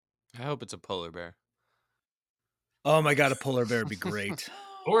I hope it's a polar bear. Oh my God, a polar bear would be great.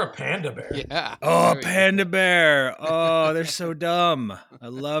 Or a panda bear. Yeah. Oh, panda bear. Oh, they're so dumb. I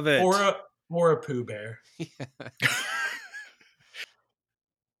love it. Or a Pooh Bear. Yeah.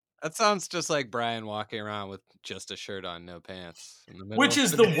 That sounds just like Brian walking around with just a shirt on, no pants. In the middle Which of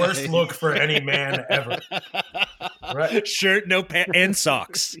is the worst day. look for any man ever. Right? Shirt, no pants, and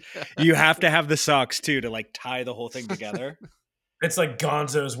socks. You have to have the socks too to like tie the whole thing together. It's like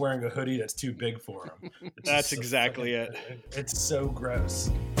Gonzo's wearing a hoodie that's too big for him. That's exactly it. It's so gross.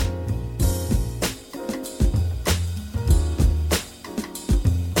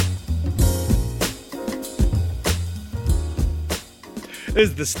 This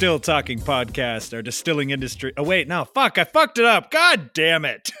is the Still Talking Podcast, our distilling industry. Oh, wait, no, fuck, I fucked it up. God damn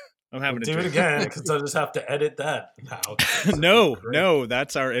it. I'm having to do it again because I just have to edit that now. No,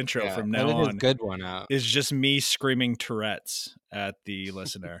 that's our intro from now on. Good one out. Is just me screaming Tourette's at the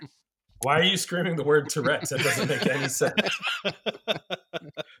listener. Why are you screaming the word Tourette's? That doesn't make any sense. Do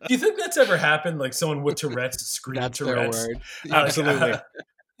you think that's ever happened? Like someone with Tourette's scream That's Tourette's? their word. Absolutely.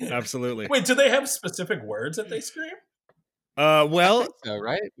 Absolutely. Wait, do they have specific words that they scream? Well, so,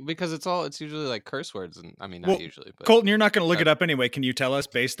 right? Because it's usually like curse words, and I mean, not usually. But Colton, you're not going to look it up anyway. Can you tell us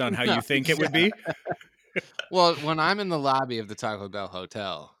based on how you think it would be? Well, when I'm in the lobby of the Taco Bell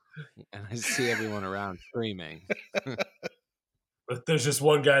hotel and I see everyone around screaming, but there's just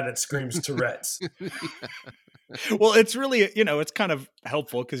one guy that screams Tourette's. Well, it's really, it's kind of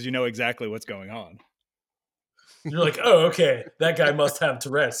helpful because you know exactly what's going on. You're like, oh, okay, that guy must have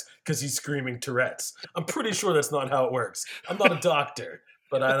Tourette's because he's screaming Tourette's. I'm pretty sure that's not how it works. I'm not a doctor,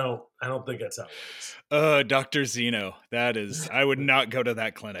 but I don't think that's how it works. Dr. Zeno, I would not go to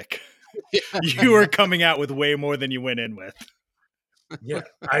that clinic. You are coming out with way more than you went in with. Yeah,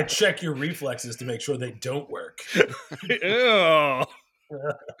 I check your reflexes to make sure they don't work.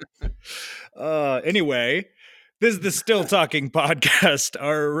 Anyway, this is the Still Talking Podcast,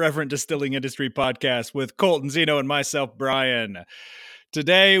 our irreverent distilling industry podcast with Colton Zeno and myself, Brian.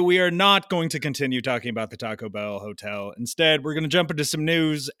 Today, we are not going to continue talking about the Taco Bell hotel. Instead, we're going to jump into some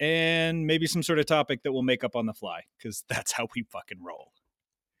news and maybe some sort of topic that we'll make up on the fly, because that's how we fucking roll.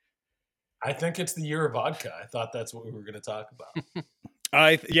 I think it's the year of vodka. I thought that's what we were going to talk about.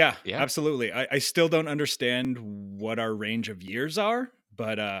 Yeah, absolutely. I still don't understand what our range of years are,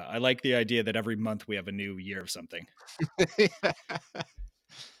 but I like the idea that every month we have a new year of something.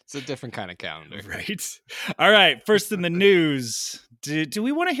 It's a different kind of calendar. Right. All right. First in the news. Do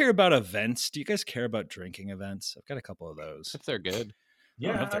we want to hear about events? Do you guys care about drinking events? I've got a couple of those. If they're good.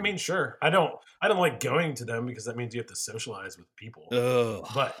 Yeah, I mean, sure. I don't like going to them because that means you have to socialize with people. Oh,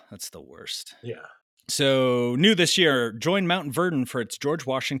 but that's the worst. Yeah. So, new this year, join Mount Vernon for its George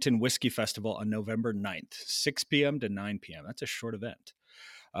Washington Whiskey Festival on November 9th, 6 p.m. to 9 p.m. That's a short event.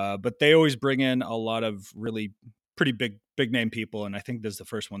 But they always bring in a lot of really pretty big name people, and I think this is the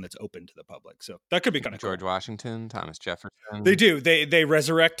first one that's open to the public. So that could be kind of George cool. Washington, Thomas Jefferson. They do. They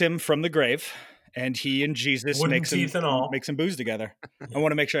resurrect him from the grave, and he and Jesus make some booze together. I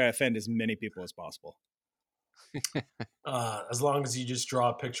want to make sure I offend as many people as possible. As long as you just draw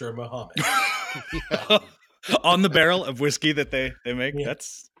a picture of Muhammad. On the barrel of whiskey that they make. Yeah.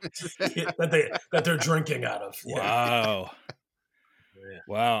 That's that they're drinking out of. Wow. Yeah.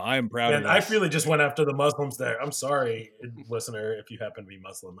 Wow, I am proud of that. I really just went after the Muslims there. I'm sorry, listener, if you happen to be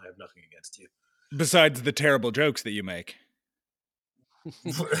Muslim, I have nothing against you. Besides the terrible jokes that you make.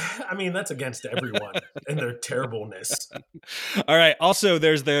 I mean, that's against everyone and their terribleness. All right. Also,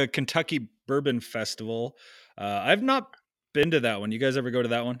 there's the Kentucky Bourbon Festival. I've not been to that one. You guys ever go to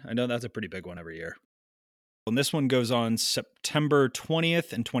that one? I know that's a pretty big one every year. And this one goes on September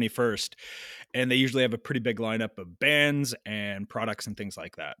 20th and 21st. And they usually have a pretty big lineup of bands and products and things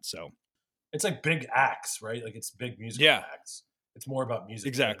like that. So it's like big acts, right? Like it's big musical acts. It's more about music.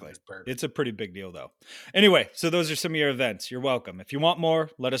 Exactly. It's a pretty big deal, though. Anyway, so those are some of your events. You're welcome. If you want more,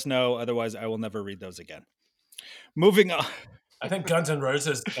 let us know. Otherwise, I will never read those again. Moving on. I think Guns N'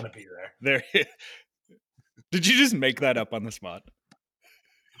 Roses is going to be there. Did you just make that up on the spot?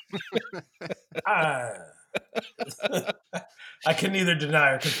 I can neither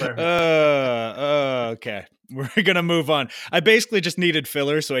deny or confirm. Okay. We're going to move on. I basically just needed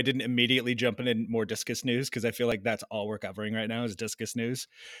filler, so I didn't immediately jump in more Discus news, because I feel like that's all we're covering right now is Discus news,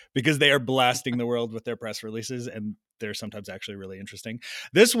 because they are blasting the world with their press releases, and they're sometimes actually really interesting.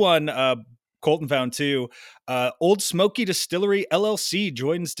 This one, Colton found too. Old Smoky Distillery LLC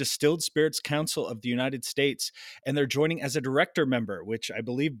joins Distilled Spirits Council of the United States, and they're joining as a director member, which I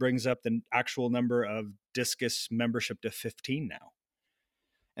believe brings up the actual number of Discus membership to 15 now.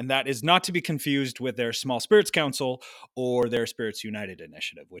 And that is not to be confused with their Small Spirits Council or their Spirits United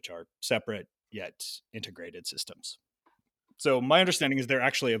initiative, which are separate yet integrated systems. So my understanding is they're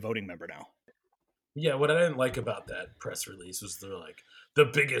actually a voting member now. Yeah, what I didn't like about that press release was they're like the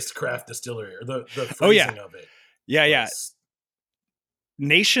biggest craft distillery, or the Oh, yeah. phrasing of it. Yeah. was-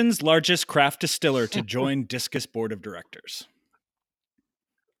 Nation's largest craft distiller to join Discus Board of Directors.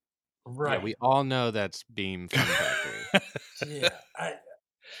 Right. Yeah, we all know that's Beam Fun Factory. Yeah,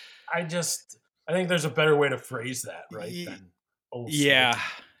 I think there's a better way to phrase that, right? Than Old Yeah. Smoky.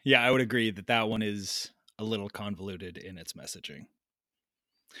 Yeah, I would agree that one is a little convoluted in its messaging.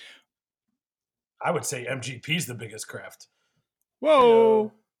 I would say MGP's the biggest craft.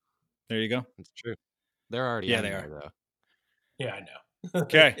 Whoa. There you go. It's true. They're already Yeah, in they there, are. though. Yeah, I know.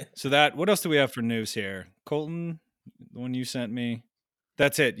 Okay, so what else do we have for news here? Colton, the one you sent me.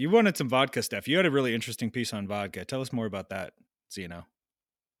 That's it. You wanted some vodka stuff. You had a really interesting piece on vodka. Tell us more about that, Zeno.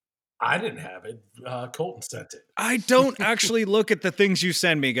 I didn't have it. Colton sent it. I don't actually look at the things you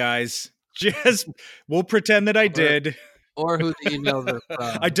send me, guys. Just we'll pretend that I did. Or who the emails are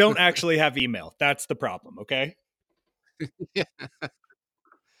from. I don't actually have email. That's the problem, okay? Yeah.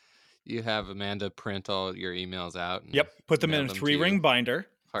 You have Amanda print all your emails out. And Yep. Put them mail in a to 3-ring you, binder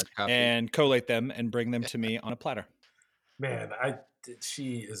hard copy. and collate them and bring them to me on a platter. Man,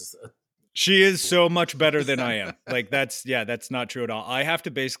 she is She is so much better than I am. Like that's not true at all. I have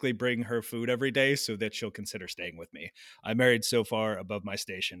to basically bring her food every day so that she'll consider staying with me. I'm married so far above my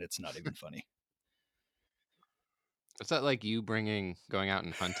station, it's not even funny. Is that like you going out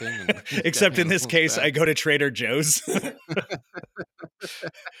and hunting? And Except in this case, I go to Trader Joe's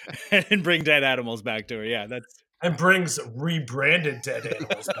and bring dead animals back to her. Yeah, and brings rebranded dead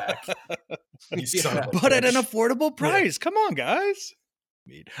animals back. You son of a but at an bitch. affordable price. Come on, guys.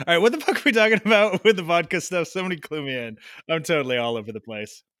 All right, what the fuck are we talking about with the vodka stuff? Somebody clue me in. I'm totally all over the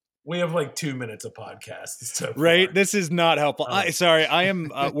place. We have like 2 minutes of podcast. So Right, far. this is not helpful. Sorry, I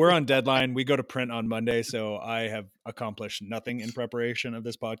am. We're on deadline. We go to print on Monday, so I have accomplished nothing in preparation of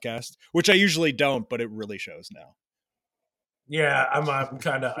this podcast, which I usually don't, but it really shows now. Yeah, I'm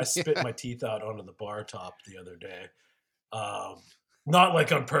kind of. I spit my teeth out onto the bar top the other day. Not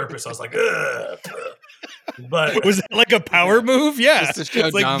like on purpose. I was like, ugh. But Was that like a power move? Yeah, Just to show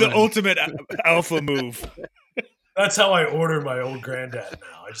it's like dominance. the ultimate alpha move. that's how I order my old granddad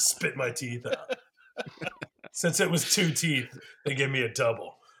now. I just spit my teeth out. Since it was 2 teeth, they gave me a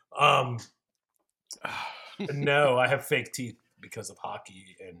double. No, I have fake teeth because of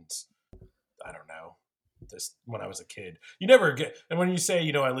hockey, and I don't know. This when I was a kid, you never get. And when you say,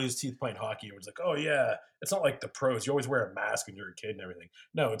 I lose teeth playing hockey, it was like, oh yeah, it's not like the pros. You always wear a mask when you're a kid and everything.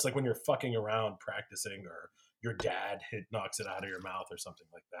 No, it's like when you're fucking around practicing, or your dad knocks it out of your mouth or something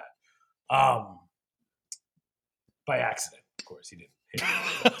like that. By accident, of course, he didn't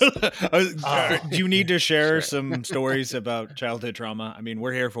hit me. Do you need to share some stories about childhood trauma? I mean,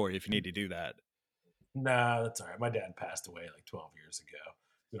 we're here for you if you need to do that. Nah, that's all right. My dad passed away like 12 years ago.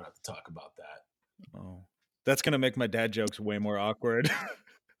 We don't have to talk about that. Oh, that's gonna make my dad jokes way more awkward.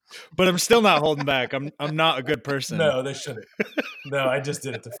 But I'm still not holding back. I'm not a good person. No, they shouldn't. No, I just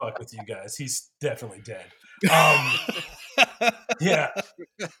did it to fuck with you guys. He's definitely dead. Yeah.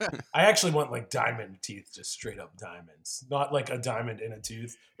 I actually want like diamond teeth, just straight up diamonds. Not like a diamond in a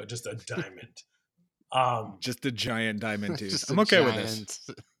tooth, but just a diamond. Just a giant diamond tooth. Just I'm a okay with this.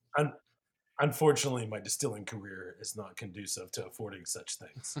 Unfortunately, my distilling career is not conducive to affording such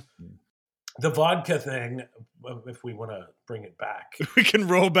things. The vodka thing, if we want to bring it back. We can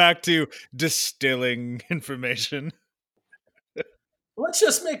roll back to distilling information. Let's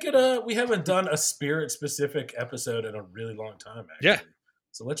just make it we haven't done a spirit specific episode in a really long time, actually. Yeah.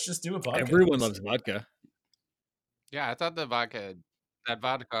 So let's just do a vodka. Everyone loves vodka. Yeah, I thought that vodka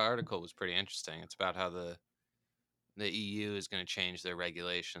article was pretty interesting. It's about how the EU is going to change their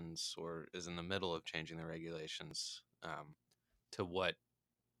regulations, or is in the middle of changing their regulations to what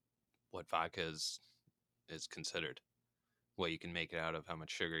vodka is considered, what you can make it out of, how much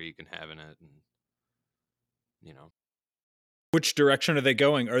sugar you can have in it, and Which direction are they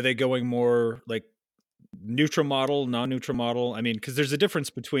going? Are they going more like neutral model, non-neutral model? I mean, because there's a difference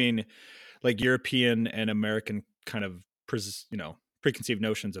between like European and American kind of preconceived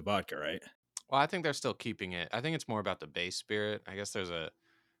notions of vodka, right? Well, I think they're still keeping it. I think it's more about the base spirit. I guess there's a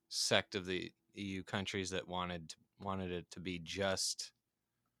sect of the EU countries that wanted it to be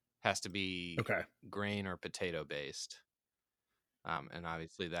has to be grain or potato based, and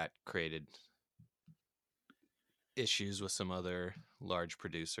obviously that created issues with some other large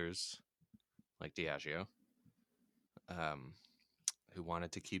producers like Diageo, who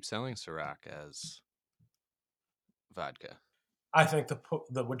wanted to keep selling Ciroc as vodka. I think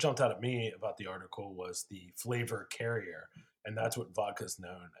the what jumped out at me about the article was the flavor carrier, and that's what vodka is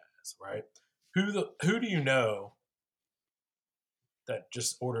known as, right? Who do you know that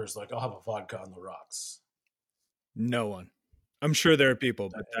just orders like I'll have a vodka on the rocks? No one. I'm sure there are people,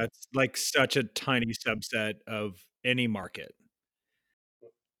 but And that's like such a tiny subset of any market.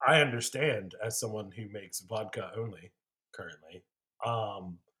 I understand as someone who makes vodka only currently,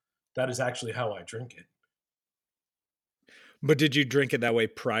 um, that is actually how I drink it. But did you drink it that way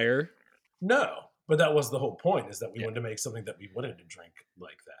prior? No, but that was the whole point is that we Yeah. wanted to make something that we wanted to drink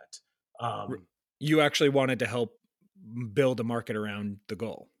like that. R- You actually wanted to help build a market around the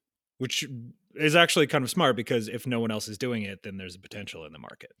goal, which is actually kind of smart because if no one else is doing it, then there's a potential in the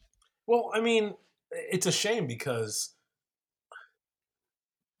market. Well, I mean, it's a shame because,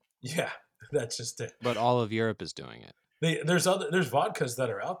 yeah, that's just it. But all of Europe is doing it. There's vodkas that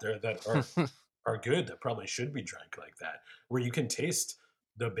are out there that are good that probably should be drank like that, where you can taste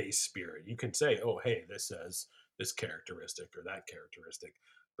the base spirit. You can say, "Oh, hey, this says this characteristic or that characteristic,"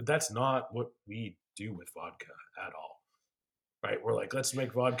 but that's not what we do with vodka at all. Right? We're like, let's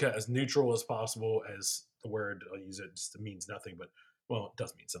make vodka as neutral as possible. As the word I'll use it just means nothing, but well, it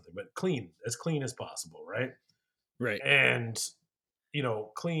does mean something, but clean as possible, right? Right. And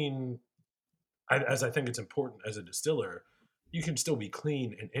clean. As I think it's important as a distiller, you can still be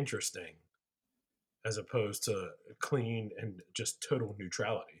clean and interesting as opposed to clean and just total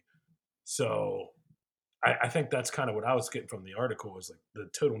neutrality. So I think that's kind of what I was getting from the article is like the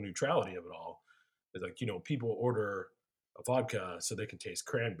total neutrality of it all. Is like, people order a vodka so they can taste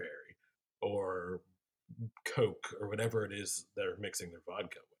cranberry or Coke or whatever it is they're mixing their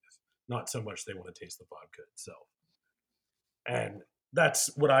vodka with. Not so much they want to taste the vodka itself. And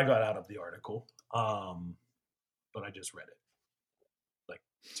that's what I got out of the article. But I just read it. Like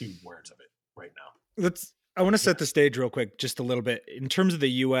 2 words of it right now. I want to set the stage real quick, just a little bit. In terms of the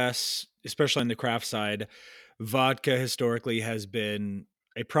US, especially on the craft side, vodka historically has been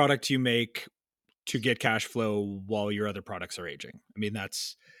a product you make to get cash flow while your other products are aging. I mean,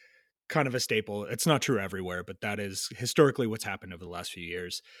 that's kind of a staple. It's not true everywhere, but that is historically what's happened over the last few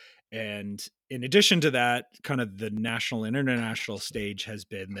years. And in addition to that, kind of the national and international stage has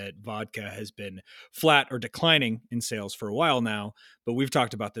been that vodka has been flat or declining in sales for a while now. But we've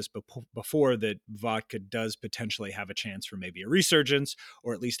talked about this before that vodka does potentially have a chance for maybe a resurgence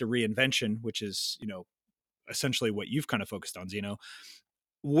or at least a reinvention, which is, essentially what you've kind of focused on, Zeno.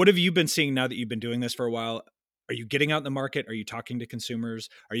 What have you been seeing now that you've been doing this for a while? Are you getting out in the market? Are you talking to consumers?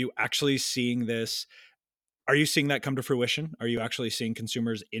 Are you actually seeing this? Are you seeing that come to fruition? Are you actually seeing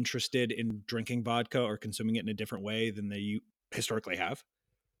consumers interested in drinking vodka or consuming it in a different way than they historically have?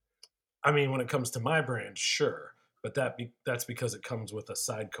 I mean, when it comes to my brand, sure, but that's because it comes with a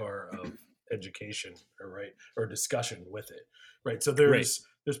sidecar of education, or discussion with it, right? So Right.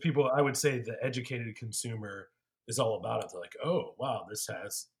 there's people. I would say the educated consumer is all about it. They're like, oh wow, this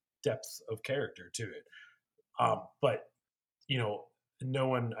has depth of character to it. But no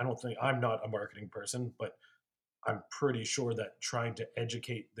one. I don't think I'm not a marketing person, but I'm pretty sure that trying to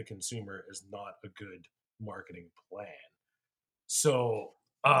educate the consumer is not a good marketing plan. So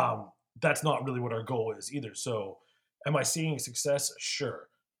that's not really what our goal is either. So am I seeing success? Sure.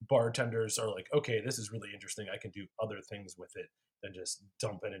 Bartenders are like, okay, this is really interesting. I can do other things with it than just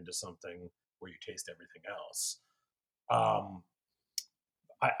dump it into something where you taste everything else. Um,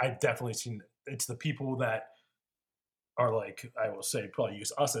 I definitely seen it's the people that are like, I will say, probably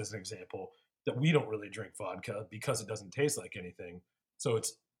use us as an example, that we don't really drink vodka because it doesn't taste like anything. So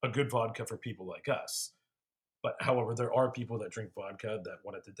it's a good vodka for people like us. But however, there are people that drink vodka that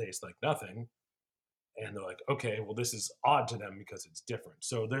want it to taste like nothing, and they're like, okay, well, this is odd to them because it's different.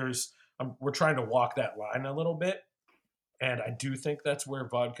 So we're trying to walk that line a little bit, and I do think that's where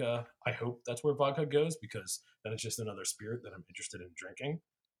vodka. I hope that's where vodka goes because then it's just another spirit that I'm interested in drinking,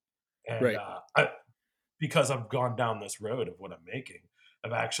 and Right. because I've gone down this road of what I'm making,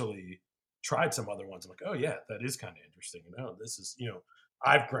 I've actually tried some other ones. I'm like, oh yeah, that is kind of interesting. This is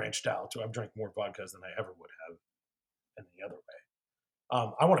I've branched out to I've drank more vodkas than I ever would have any other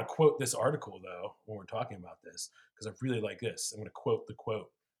way. I want to quote this article though when we're talking about this because I really like this. I'm going to quote the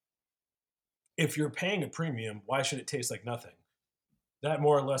quote. If you're paying a premium, why should it taste like nothing? That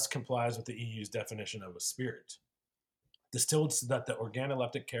more or less complies with the EU's definition of a spirit. Distilled so that the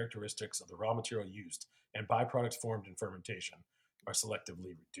organoleptic characteristics of the raw material used and byproducts formed in fermentation are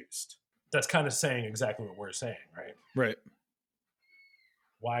selectively reduced. That's kind of saying exactly what we're saying, right? Right.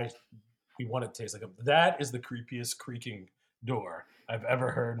 Why we want it to taste like that is the creepiest creaking door I've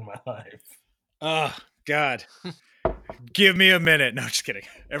ever heard in my life. Oh, God. Give me a minute. No, just kidding.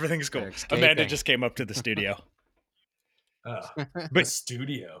 Everything's cool. They're escaping. Amanda just came up to the studio. The But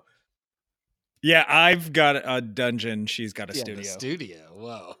studio. yeah, I've got a dungeon. She's got a Yeah, studio. the studio.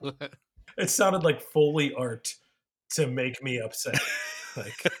 Whoa. It sounded like Foley art to make me upset.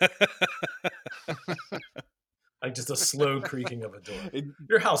 Like just a slow creaking of a door.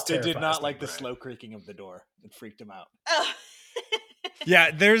 Your house They did terrifies not me, like the Brian. slow creaking of the door. It freaked him out. Oh.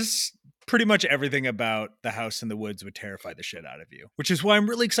 Yeah, there's pretty much everything about the house in the woods would terrify the shit out of you, which is why I'm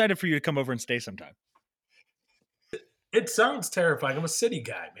really excited for you to come over and stay sometime. It sounds terrifying. I'm a city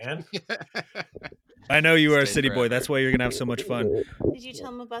guy, man. I know you are a Stay city boy. forever. That's why you're gonna have so much fun. Did you tell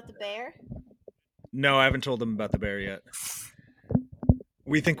him about the bear? No, I haven't told them about the bear yet.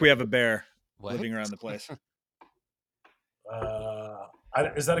 We think we have a bear What? living around the place.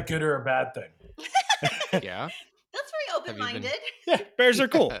 Is that a good or a bad thing? Yeah. That's very open-minded. Yeah, bears are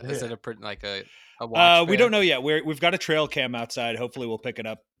cool. Is it a watch We bear? don't know yet. We've got a trail cam outside. Hopefully, we'll pick it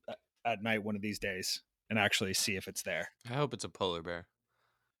up at night one of these days and actually see if it's there. I hope it's a polar bear.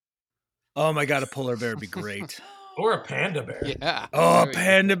 Oh my god, a polar bear would be great. Or a panda bear? Yeah. Oh, There we go.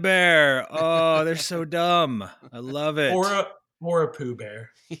 panda bear. Oh, they're so dumb. I love it. Or a poo bear?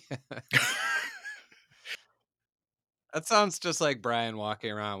 That sounds just like Brian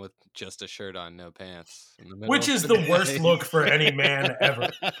walking around with just a shirt on, no pants. In the middle Which of is the worst day. look for any man ever.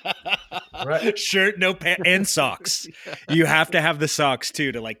 Right. Shirt, no pants, and socks. You have to have the socks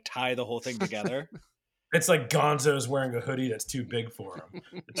too to like tie the whole thing together. It's like Gonzo's wearing a hoodie that's too big for him.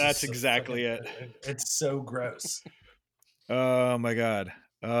 That's exactly it. It's so gross. Oh my god.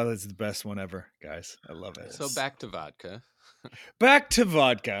 Oh, that's the best one ever, guys. I love it. So back to vodka. Back to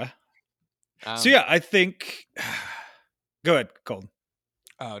vodka. So yeah, I think. Go ahead, Colton.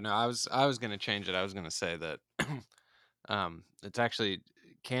 Oh no, I was gonna change it. I was gonna say that it's actually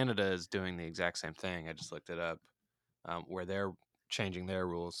Canada is doing the exact same thing. I just looked it up, where they're changing their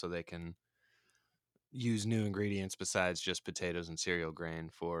rules so they can use new ingredients besides just potatoes and cereal grain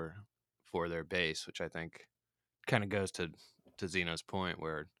for their base, which I think kind of goes to Zeno's point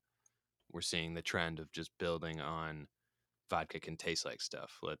where we're seeing the trend of just building on vodka can taste like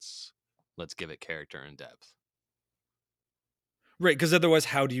stuff. Let's give it character and depth. Right, because otherwise,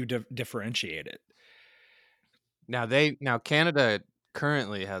 how do you differentiate it? Now Canada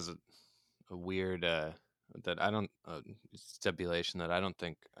currently has a weird that I don't stipulation that I don't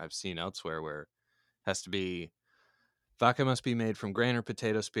think I've seen elsewhere, where it has to be vodka must be made from grain or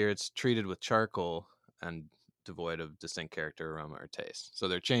potato spirits treated with charcoal and devoid of distinct character, aroma, or taste. So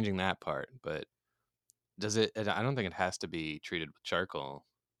they're changing that part, but I don't think it has to be treated with charcoal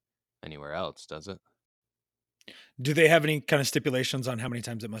anywhere else, does it? Do they have any kind of stipulations on how many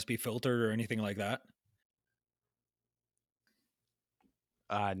times it must be filtered or anything like that?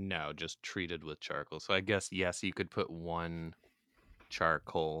 No, just treated with charcoal. So I guess yes, you could put one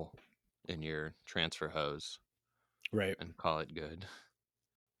charcoal in your transfer hose, Right. and call it good.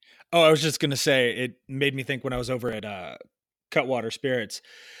 Oh, I was just gonna say it made me think when I was over at Cutwater Spirits,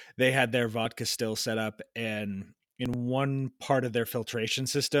 they had their vodka still set up, and in one part of their filtration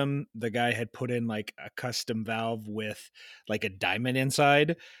system, the guy had put in like a custom valve with like a diamond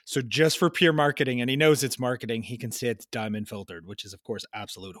inside. So just for pure marketing, and he knows it's marketing, he can say it's diamond filtered, which is of course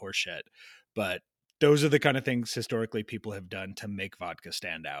absolute horseshit. But those are the kind of things historically people have done to make vodka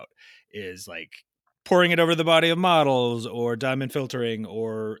stand out, is like pouring it over the body of models or diamond filtering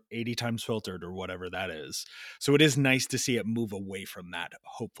or 80 times filtered or whatever that is. So it is nice to see it move away from that,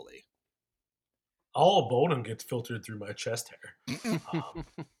 hopefully. All of Bolden gets filtered through my chest hair.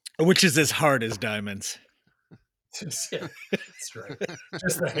 Which is as hard as diamonds. Yeah, that's right.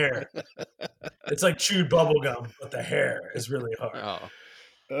 Just the hair. It's like chewed bubble gum, but the hair is really hard.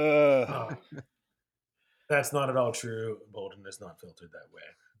 That's not at all true. Bolden is not filtered that way.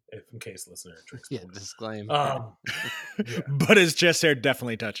 If in case listener drinks Bolden. Disclaimer. But his chest hair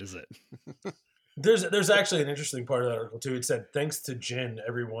definitely touches it. There's actually an interesting part of that article too. It said, thanks to gin,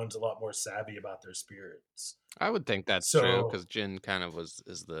 everyone's a lot more savvy about their spirits. I would think that's true, because gin kind of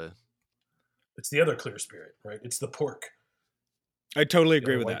is the. It's the other clear spirit, right? It's the pork. I totally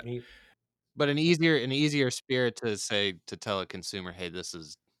agree with that. Meat. But an easier spirit to tell a consumer, hey, this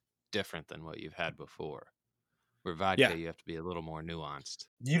is different than what you've had before. Where vodka, you have to be a little more nuanced.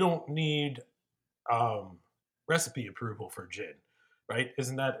 You don't need recipe approval for gin, right?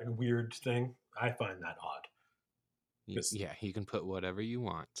 Isn't that a weird thing? I find that odd. Yeah, you can put whatever you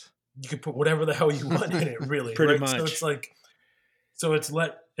want. You can put whatever the hell you want in it, really. Pretty right? much. So it's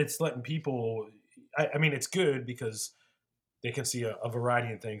like, it's letting people. I mean, it's good because they can see a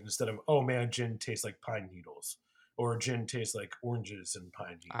variety of things instead of, oh man, gin tastes like pine needles, or gin tastes like oranges and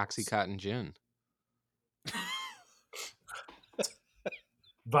pine needles. Oxycontin gin.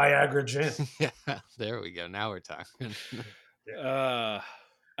 Viagra gin. Yeah, there we go. Now we're talking.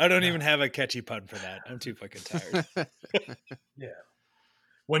 I don't even have a catchy pun for that. I'm too fucking tired. Yeah.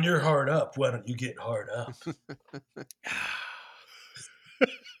 When you're hard up, why don't you get hard up?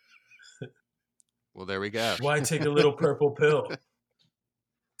 Well, there we go. Why take a little purple pill?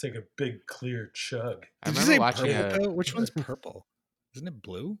 Take a big clear chug. I Did you remember say watching purple a. pill? Which one's purple? Isn't it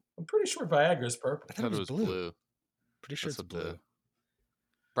blue? I'm pretty sure Viagra's purple. I thought it was blue. Pretty sure That's it's what blue.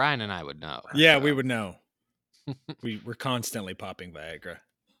 Brian and I would know. Yeah, we so. would know. We're constantly popping Viagra.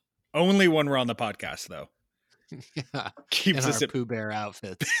 Only when we're on the podcast, though. Yeah, Keeps in us our Pooh Bear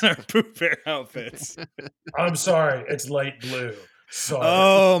outfits. in our Pooh Bear outfits. I'm sorry, it's light blue. Sorry.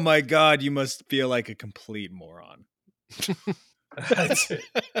 Oh my god, you must feel like a complete moron.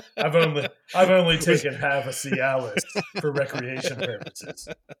 I've only taken half a Cialis for recreation purposes.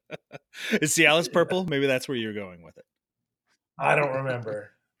 Is Cialis purple? Maybe that's where you're going with it. I don't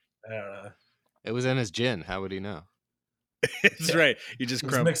remember. I don't know. It was in his gin. How would he know? That's right. You just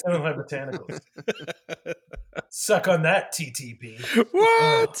It's crumb. mixed in with my botanicals. Suck on that, TTB.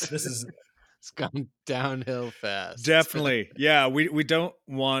 What? This is It's gone downhill fast. Definitely. Yeah, we don't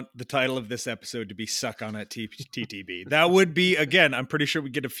want the title of this episode to be Suck on It TTB. That would be, again, I'm pretty sure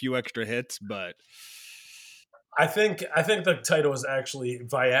we get a few extra hits, but I think the title is actually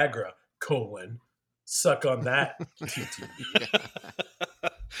Viagra, suck on that, TTB.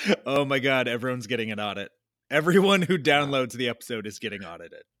 Oh my god, everyone's getting an audit. Everyone who downloads the episode is getting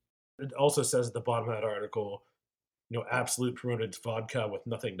audited. It also says at the bottom of that article, Absolute promoted vodka with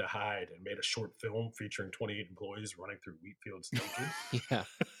nothing to hide and made a short film featuring 28 employees running through wheat fields naked. Yeah.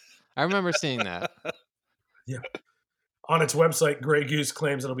 I remember seeing that. Yeah. On its website, Grey Goose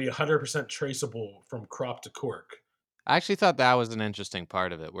claims it'll be 100% traceable from crop to cork. I actually thought that was an interesting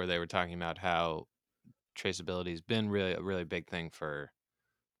part of it, where they were talking about how traceability has been really a really big thing for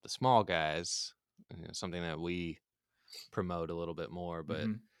the small guys, something that we promote a little bit more. But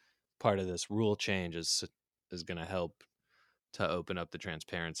part of this rule change is going to help to open up the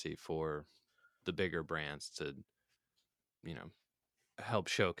transparency for the bigger brands to, help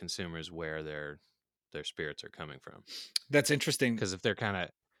show consumers where their spirits are coming from. That's interesting. Because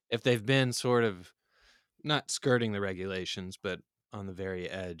if they've been sort of not skirting the regulations, but on the very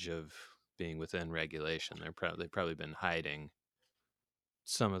edge of being within regulation, they've probably been hiding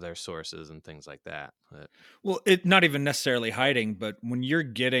some of their sources and things like that. But, well, it not even necessarily hiding, but when you're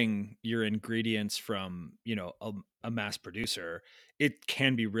getting your ingredients from, a mass producer, it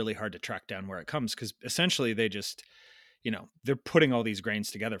can be really hard to track down where it comes, because essentially they just, they're putting all these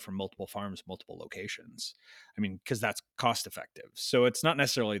grains together from multiple farms, multiple locations. I mean, because that's cost effective. So it's not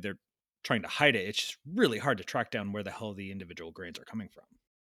necessarily they're trying to hide it. It's just really hard to track down where the hell the individual grains are coming from.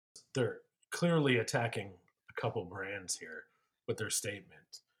 They're clearly attacking a couple brands here with their statement.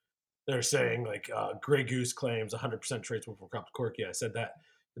 They're saying Grey Goose claims 100% traceable from crop to cork. Yeah, I said that.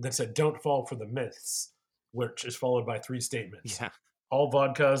 And then said, don't fall for the myths, which is followed by 3 statements. yeah. All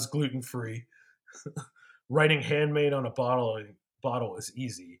vodka is gluten-free. Writing handmade on a bottle is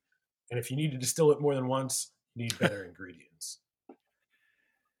easy. And if you need to distill it more than once, you need better ingredients.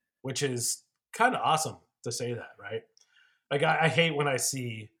 Which is kind of awesome to say that, right? Like, I hate when I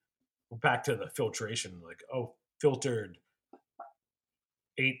see, back to the filtration, filtered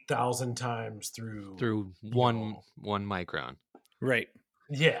 8,000 times through one micron. Right.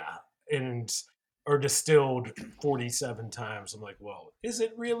 Yeah. Or distilled 47 times. I'm like, well, is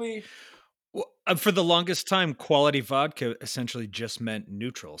it really? Well, for the longest time, quality vodka essentially just meant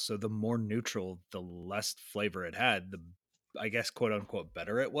neutral. So the more neutral, the less flavor it had, the, I guess, quote unquote,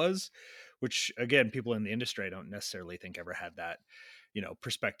 better it was, which again, people in the industry I don't necessarily think ever had that,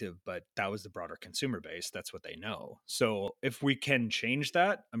 perspective, but that was the broader consumer base. That's what they know. So if we can change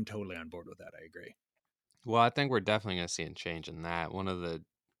that, I'm totally on board with that. I agree. Well, I think we're definitely going to see a change in that. One of the,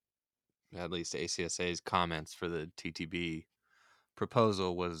 at least ACSA's comments for the TTB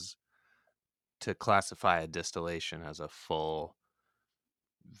proposal was to classify a distillation as a full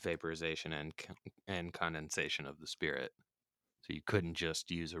vaporization and condensation of the spirit. So you couldn't just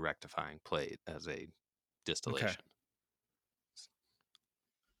use a rectifying plate as a distillation. Okay.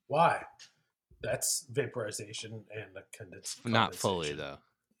 Why? That's vaporization and a condensation. Not fully, though.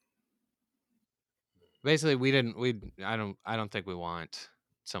 Basically, I don't think we want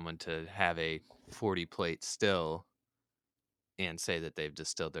someone to have a 40 plate still and say that they've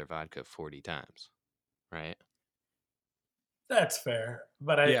distilled their vodka 40 times, right? That's fair,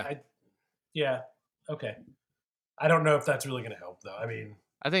 but yeah, okay. I don't know if that's really going to help, though. I mean,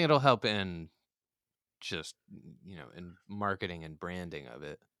 I think it'll help in just, in marketing and branding of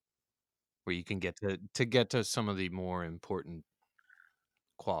it, where you can get to some of the more important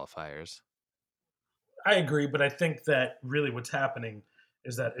qualifiers. I agree, but I think that really what's happening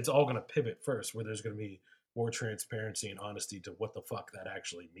is that it's all going to pivot first, where there's going to be more transparency and honesty to what the fuck that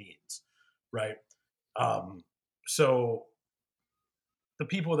actually means, right? Um, so the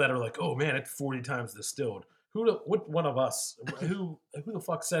people that are like, "Oh man, it's 40 times distilled," what one of us, who the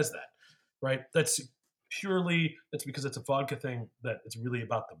fuck says that, right? That's because it's a vodka thing. That it's really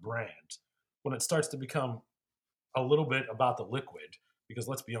about the brand. When it starts to become a little bit about the liquid, because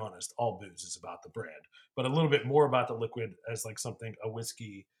let's be honest, all booze is about the brand, but a little bit more about the liquid as like something a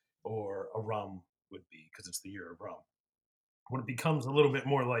whiskey or a rum would be, because it's the year of rum. When it becomes a little bit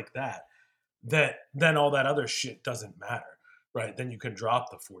more like that, then all that other shit doesn't matter, right? Then you can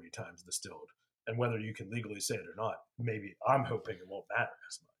drop the 40 times distilled, and whether you can legally say it or not, maybe I'm hoping it won't matter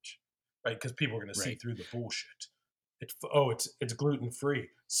as much, right? Because people are going to see Right. through the bullshit. It's gluten free.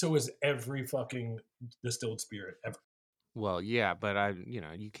 So is every fucking distilled spirit ever. Well, yeah, but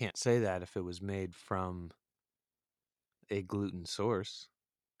you can't say that if it was made from a gluten source.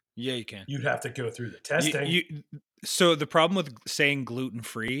 Yeah, you can. You'd have to go through the testing. So the problem with saying gluten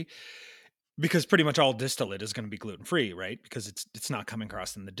free, because pretty much all distillate is going to be gluten free, right? Because it's not coming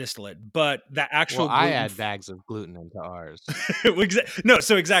across in the distillate, but the actual Well, I gluten add bags of gluten into ours. No,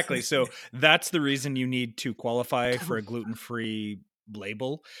 so exactly. So that's the reason you need to qualify for a gluten-free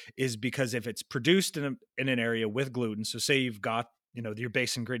label, is because if it's produced in an area with gluten, so say you've got your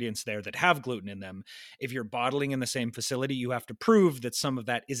base ingredients there that have gluten in them, if you're bottling in the same facility, you have to prove that some of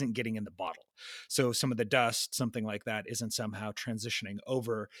that isn't getting in the bottle. So some of the dust, something like that, isn't somehow transitioning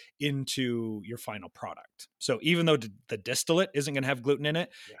over into your final product. So even though the distillate isn't going to have gluten in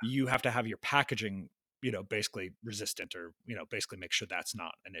it, Yeah. you have to have your packaging basically resistant, or basically make sure that's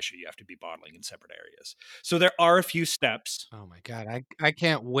not an issue. You have to be bottling in separate areas. So there are a few steps. Oh my god, I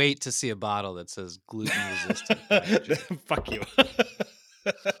can't wait to see a bottle that says gluten resistant packaging. Fuck you.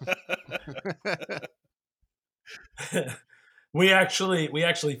 we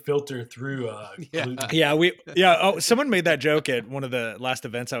actually filter through Yeah. gluten. Oh, someone made that joke at one of the last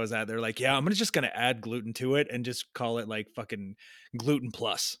events I was at. They're like, yeah, I'm just gonna add gluten to it and just call it like fucking gluten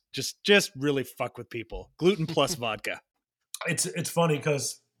plus. Just really fuck with people. Gluten plus vodka. It's funny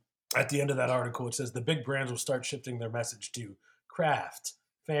because at the end of that article it says the big brands will start shifting their message to craft,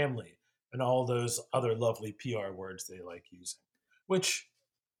 family, and all those other lovely PR words they like using. Which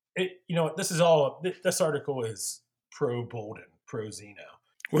this article is pro Bolden, pro Zeno.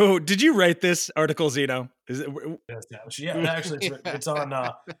 Whoa, did you write this article, Zeno? Is it? Yeah, actually, it's on.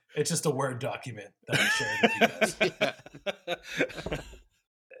 It's just a Word document that I shared with you guys.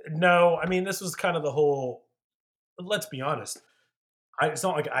 No, I mean this was kind of the whole. Let's be honest. It's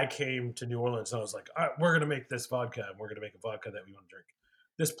not like I came to New Orleans and I was like, all right, we're going to make this vodka and we're going to make a vodka that we want to drink.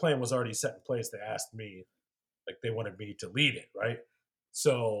 This plan was already set in place. They asked me, like they wanted me to lead it, right?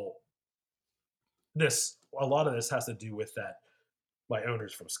 So a lot of this has to do with that. My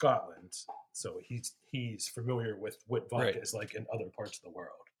owner's from Scotland, so he's familiar with what vodka is like in other parts of the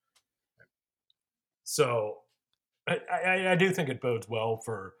world. So I do think it bodes well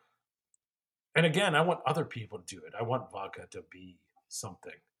for. And again, I want other people to do it. I want vodka to be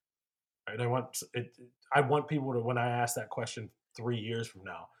something. Right? I want people to, when I ask that question 3 years from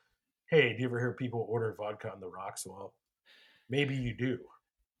now, hey, do you ever hear people order vodka on the rocks? Well, maybe you do,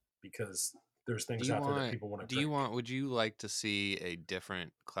 because there's things out there that people want to drink. Would you like to see a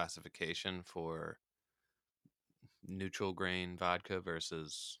different classification for neutral grain vodka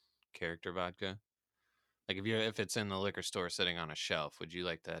versus character vodka? Like if it's in the liquor store sitting on a shelf, would you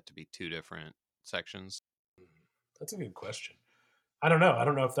like that to be two different sections? That's a good question. I don't know. I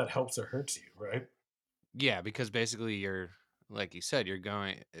don't know if that helps or hurts you, right? Yeah, because basically you're, like you said,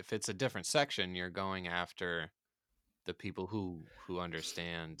 if it's a different section, you're going after the people who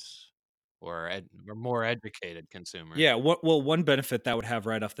understand or are more educated consumer. Yeah, one benefit that would have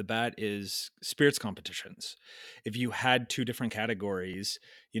right off the bat is spirits competitions. If you had two different categories,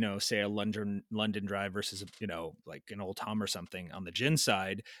 say a London Dry versus like an Old Tom or something on the gin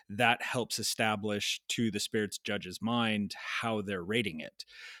side, that helps establish to the spirits judge's mind how they're rating it.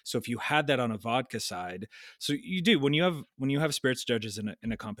 So if you had that on a vodka side, so you do when you have spirits judges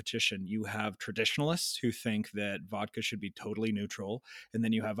in a competition, you have traditionalists who think that vodka should be totally neutral, and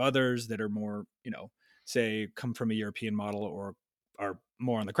then you have others that are more say come from a European model or are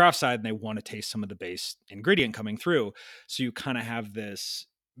more on the craft side, and they want to taste some of the base ingredient coming through. So you kind of have this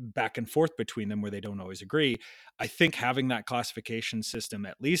back and forth between them where they don't always agree. I think having that classification system,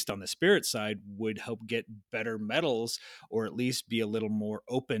 at least on the spirit side, would help get better metals, or at least be a little more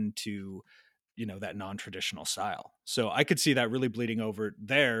open to that non-traditional style. So I could see that really bleeding over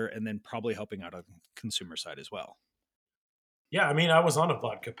there, and then probably helping out on the consumer side as well. Yeah, I mean, I was on a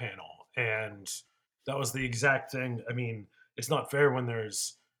vodka panel, and that was the exact thing. I mean, it's not fair when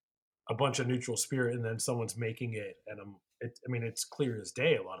there's a bunch of neutral spirit and then someone's making it, and I mean, it's clear as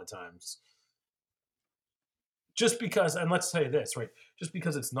day a lot of times. Just because, and let's say this, right? Just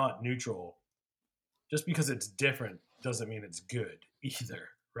because it's not neutral, just because it's different, doesn't mean it's good either,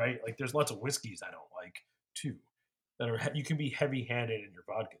 right? Like, there's lots of whiskeys I don't like too. That are you can be heavy-handed in your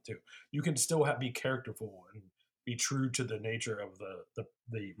vodka too. You can still be characterful and be true to the nature of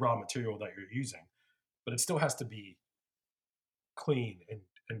the raw material that you're using, but it still has to be clean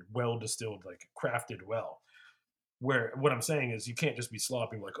and well distilled, like crafted well. Where what I'm saying is you can't just be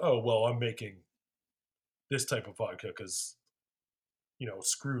slopping like, oh well, I'm making this type of vodka because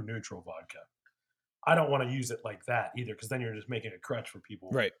screw neutral vodka. I don't want to use it like that either because then you're just making a crutch for people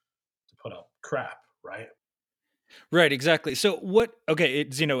Right. to put up crap, right? Right, exactly. So what, okay,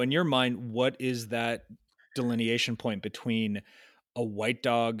 it's, in your mind, what is that delineation point between a white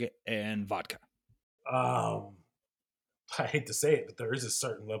dog and vodka? Um, I hate to say it, but there is a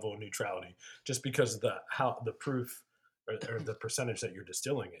certain level of neutrality just because of the proof or the percentage that you're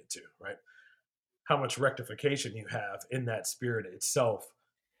distilling it to, right? How much rectification you have in that spirit itself.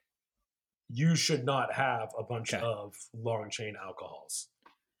 You should not have a bunch Okay. of long chain alcohols.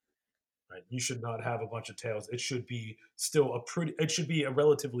 Right? You should not have a bunch of tails. It should be still it should be a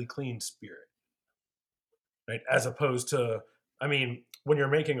relatively clean spirit. Right? As opposed to, I mean, when you're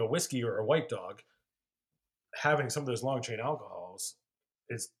making a whiskey or a white dog, having some of those long chain alcohols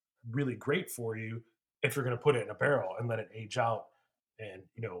is really great for you if you're going to put it in a barrel and let it age out and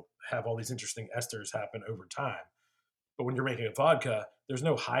have all these interesting esters happen over time. But when you're making a vodka, there's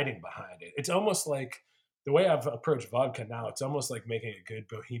no hiding behind it. It's almost like the way I've approached vodka now, it's almost like making a good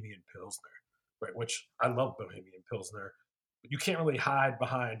Bohemian Pilsner, right? Which I love Bohemian Pilsner, but you can't really hide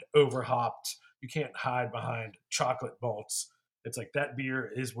behind overhopped. You can't hide behind chocolate malts. It's like that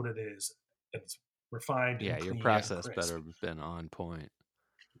beer is what it is. It's refined Yeah, and your clean and process crisp. better have been on point.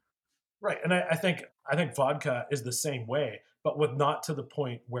 Right. And I think vodka is the same way, but with not to the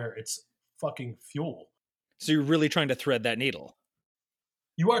point where it's fucking fuel. So you're really trying to thread that needle.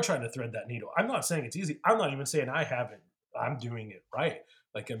 You are trying to thread that needle. I'm not saying it's easy. I'm not even saying I haven't. I'm doing it right.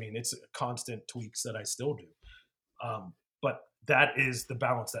 Like, I mean, it's constant tweaks that I still do. But that is the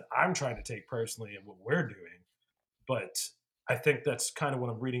balance that I'm trying to take personally and what we're doing. But I think that's kind of when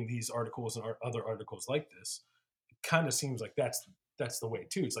I'm reading these articles and other articles like this, it kind of seems like that's the way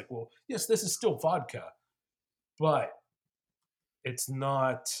too. It's like, well, yes, this is still vodka, but it's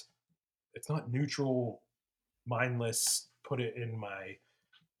not neutral, mindless. Put it in my,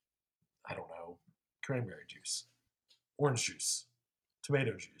 I don't know, cranberry juice, orange juice,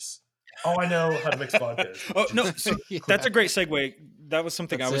 tomato juice. Oh, I know how to mix vodka. Oh no, so Yeah. that's a great segue. That was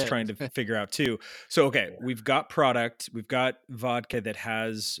something That's I was it. trying to figure out too. So okay, Yeah. we've got product, we've got vodka that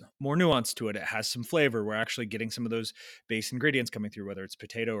has more nuance to it. It has some flavor. We're actually getting some of those base ingredients coming through, whether it's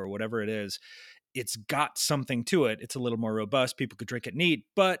potato or whatever it is. It's got something to it. It's a little more robust. People could drink it neat,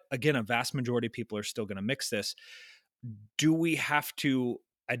 but again, a vast majority of people are still going to mix this. Do we have to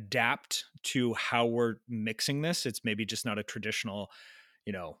adapt to how we're mixing this? It's maybe just not a traditional,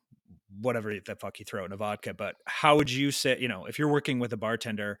 whatever the fuck you throw in a vodka. But how would you say, if you're working with a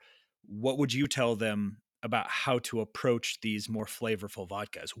bartender, what would you tell them about how to approach these more flavorful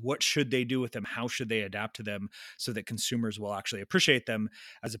vodkas? What should they do with them? How should they adapt to them so that consumers will actually appreciate them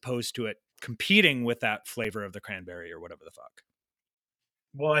as opposed to it competing with that flavor of the cranberry or whatever the fuck?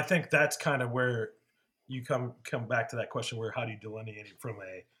 Well, I think that's kind of where you come back to that question where how do you delineate it from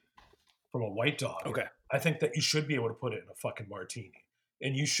a white dog? Okay. I think that you should be able to put it in a fucking martini,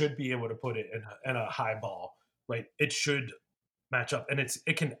 and you should be able to put it in a highball, right? It should match up, and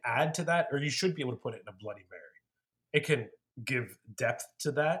it can add to that, or you should be able to put it in a Bloody Mary. It can give depth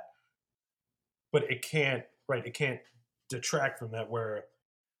to that, but it can't, right? It can't detract from that. Where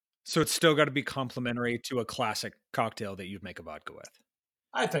So it's still got to be complementary to a classic cocktail that you'd make a vodka with.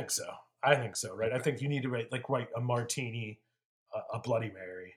 I think so. I think so, right? I Okay. think you need to write a martini, a Bloody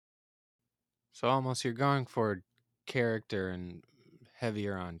Mary. So almost you're going for character and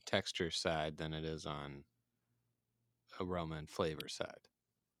heavier on texture side than it is on aroma and flavor side.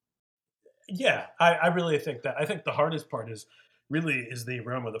 Yeah, I really think that. I think the hardest part is the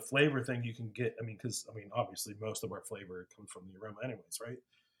aroma, the flavor thing you can get. I mean, because obviously most of our flavor comes from the aroma, anyways, right?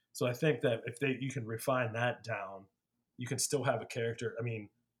 So I think that if you can refine that down, you can still have a character. I mean,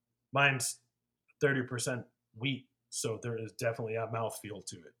 mine's 30% wheat, so there is definitely a mouthfeel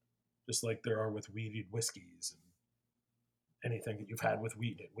to it, just like there are with wheated whiskeys and anything that you've had with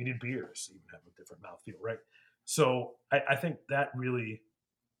wheat in it. Wheated beers even have a different mouthfeel, right? So I think that really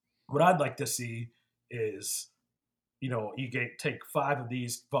what I'd like to see is take 5 of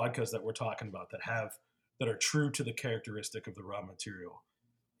these vodkas that we're talking about that are true to the characteristic of the raw material,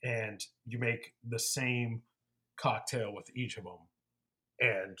 and you make the same cocktail with each of them,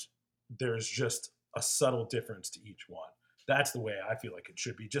 and there's just a subtle difference to each one. That's the way I feel like it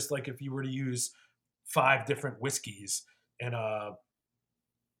should be. Just like if you were to use 5 different whiskeys in a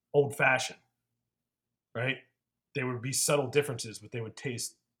old fashioned, right? There would be subtle differences, but they would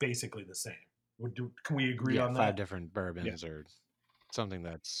taste basically the same. Can we agree Yeah, on 5 that? different bourbons or something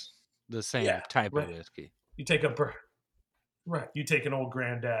that's the same Yeah, type of right. whiskey. You take right. You take an old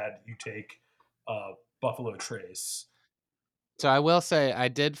granddad. You take Buffalo Trace. So I will say I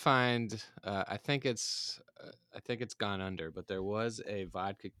did find I think it's gone under, but there was a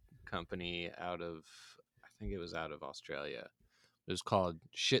vodka company out of I think it was out of Australia. It was called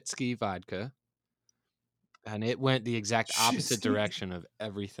Shitski Vodka, and it went the exact opposite Shitski. direction of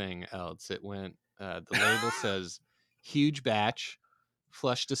everything else. It went the label says huge batch,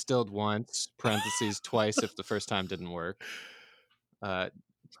 flush distilled once, parentheses twice if the first time didn't work. And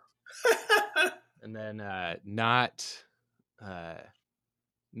then not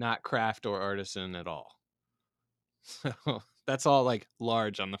craft or artisan at all. So that's all like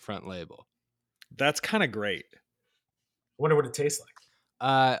large on the front label. That's kind of great. I wonder what it tastes like.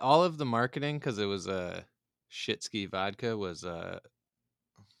 All of the marketing, because it was a Shitski vodka, was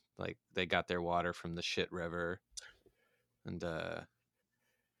like they got their water from the shit river, and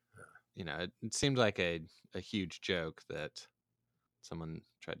it seemed like a huge joke that someone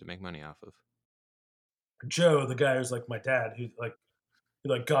tried to make money off of. Joe, the guy who's like my dad, who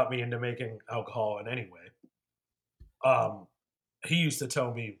got me into making alcohol in any way. He used to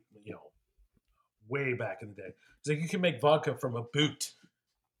tell me, way back in the day, he's like, you can make vodka from a boot,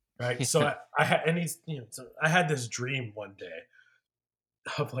 right? So I had, and so I had this dream one day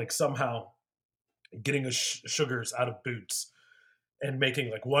of like somehow getting sugars out of boots and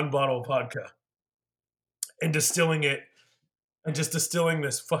making like one bottle of vodka and distilling it and just distilling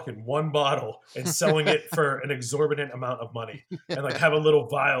this fucking one bottle and selling it for an exorbitant amount of money and like have a little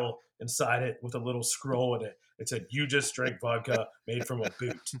vial inside it with a little scroll in it. It said, you just drank vodka made from a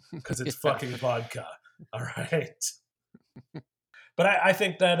boot because it's fucking vodka. All right. But I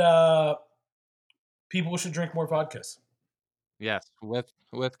think that people should drink more vodkas. Yes,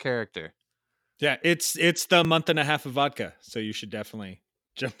 with character. Yeah, it's the month and a half of vodka, so you should definitely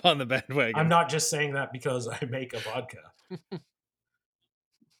jump on the bandwagon. I'm not just saying that because I make a vodka.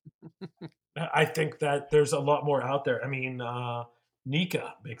 I think that there's a lot more out there. I mean,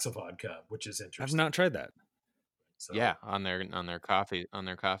 Nika makes a vodka, which is interesting. I've not tried that. So, yeah, on their coffee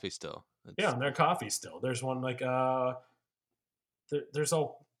still. Yeah, on their coffee still. There's one like there's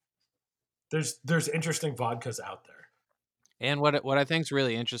interesting vodkas out there. And what I think is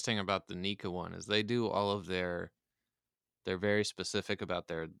really interesting about the Nika one is they do all of they're very specific about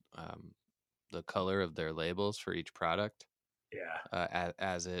their the color of their labels for each product. Yeah.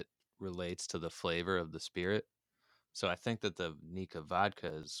 As it relates to the flavor of the spirit. So I think that the Nika vodka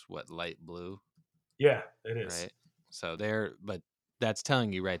is light blue. Yeah, it is. Right. So but that's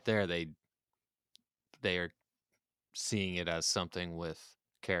telling you right there they are seeing it as something with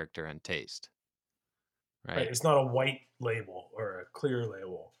character and taste. Right. It's not a white label or a clear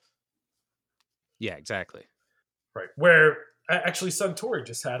label. Yeah, exactly. Right. Where actually Suntory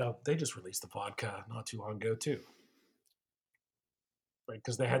they just released the vodka not too long ago too. Right,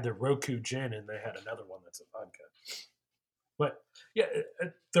 because they had their Roku gin and they had another one that's a vodka. But yeah,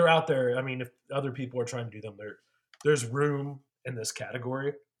 they're out there. I mean, if other people are trying to do them, there's room in this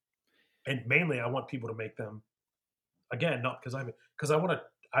category, and mainly I want people to make them. Again, not because I want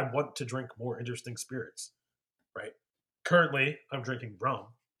to drink more interesting spirits, right? Currently, I'm drinking rum.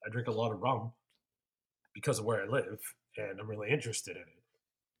 I drink a lot of rum because of where I live, and I'm really interested in it.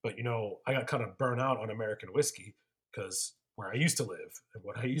 But I got kind of burnt out on American whiskey because where I used to live and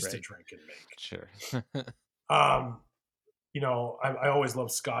what I used to drink and make. Sure. I always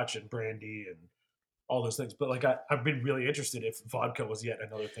loved Scotch and brandy and all those things, but like I've been really interested if vodka was yet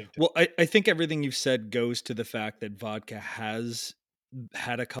another thing. Well, I think everything you've said goes to the fact that vodka has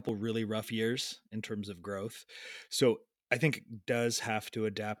had a couple really rough years in terms of growth. So I think it does have to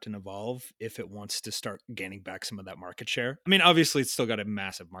adapt and evolve if it wants to start gaining back some of that market share. I mean, obviously it's still got a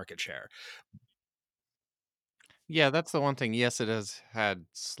massive market share. Yeah, that's the one thing. Yes, it has had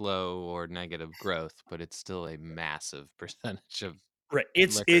slow or negative growth, but it's still a massive percentage of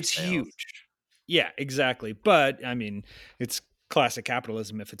It's sales. huge. Yeah, exactly. But I mean, it's classic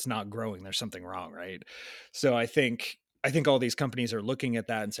capitalism. If it's not growing, there's something wrong, right? So I think all these companies are looking at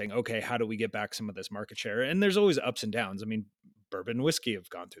that and saying, okay, how do we get back some of this market share? And there's always ups and downs. I mean, bourbon and whiskey have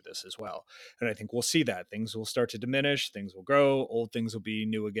gone through this as well. And I think we'll see that things will start to diminish, things will grow, old things will be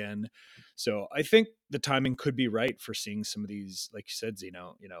new again. So I think the timing could be right for seeing some of these, like you said,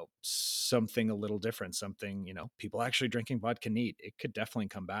 Zeno, something a little different, something, people actually drinking vodka neat. It could definitely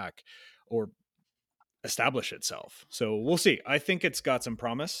come back or establish itself. So we'll see. I think it's got some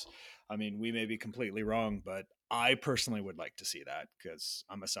promise. I mean, we may be completely wrong, but I personally would like to see that because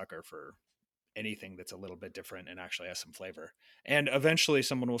I'm a sucker for anything that's a little bit different and actually has some flavor. And eventually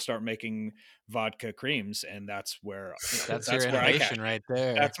someone will start making vodka creams, and that's where that's your innovation right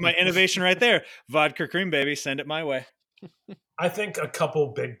there. That's my innovation right there. Vodka cream, baby. Send it my way. I think a couple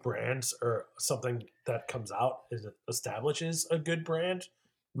big brands or something that comes out is establishes a good brand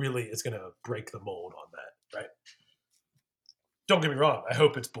really is going to break the mold on that, right? Don't get me wrong. I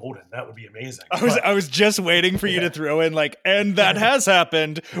hope it's Bolden. That would be amazing. I was just waiting for you to throw in and that has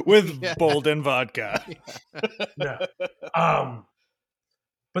happened with Bolden vodka. No.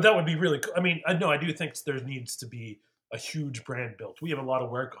 But that would be really cool. I mean, I do think there needs to be a huge brand built. We have a lot of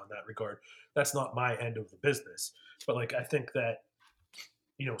work on that regard. That's not my end of the business. But I think that,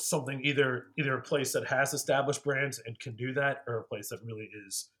 something either a place that has established brands and can do that, or a place that really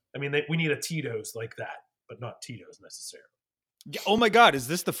is. I mean, we need a Tito's like that, but not Tito's necessarily. Yeah, oh my God, is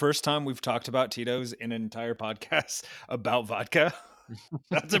this the first time we've talked about Tito's in an entire podcast about vodka?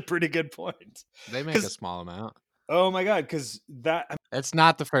 That's a pretty good point. They make a small amount. Oh my God, because it's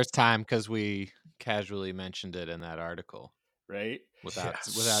not the first time because we casually mentioned it in that article. Right? Without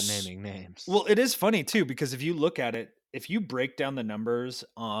naming names. Well, it is funny too, because if you look at it, if you break down the numbers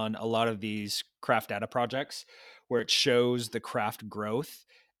on a lot of these craft data projects where it shows the craft growth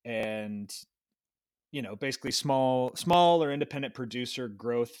and basically small or independent producer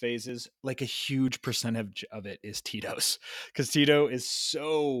growth phases, like a huge percentage of it is Tito's, because Tito is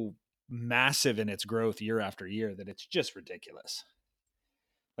so massive in its growth year after year that it's just ridiculous.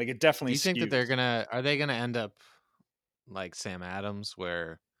 Like it definitely. Do you think that are they gonna end up like Sam Adams,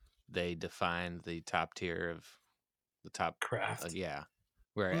 where they define the top tier of the top craft? Yeah,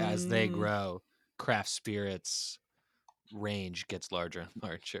 where as they grow, craft spirits range gets larger and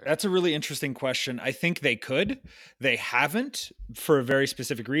larger. That's a really interesting question. I think they could. They haven't, for a very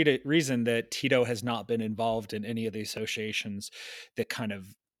specific reason that Tito has not been involved in any of the associations that kind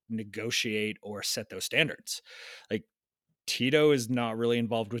of negotiate or set those standards. Like Tito is not really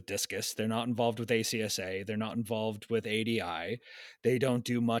involved with Discus. They're not involved with ACSA. They're not involved with ADI. They don't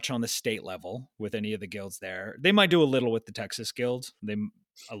do much on the state level with any of the guilds there. They might do a little with the Texas Guild.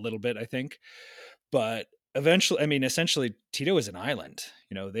 A little bit, I think. But essentially Tito is an island.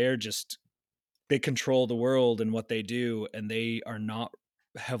 They control the world and what they do, and they are not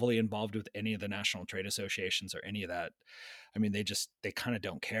heavily involved with any of the national trade associations or any of that. I mean, they kind of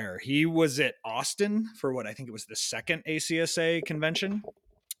don't care. He was at Austin for what I think it was the second ACSA convention.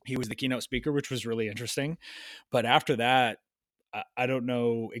 He was the keynote speaker, which was really interesting. But after that, I don't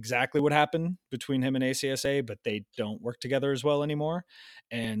know exactly what happened between him and ACSA, but they don't work together as well anymore.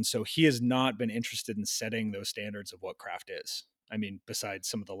 And so he has not been interested in setting those standards of what craft is. I mean, besides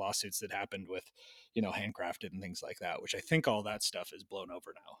some of the lawsuits that happened with, handcrafted and things like that, which I think all that stuff is blown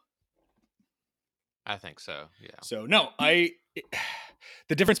over now. I think so. Yeah. So no,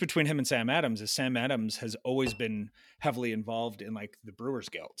 the difference between him and Sam Adams is Sam Adams has always been heavily involved in like the Brewers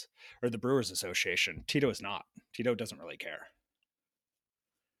Guild or the Brewers Association. Tito is not. Tito doesn't really care.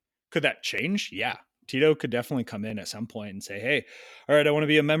 Could that change? Yeah. Tito could definitely come in at some point and say, hey, all right, I want to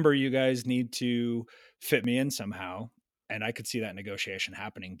be a member. You guys need to fit me in somehow. And I could see that negotiation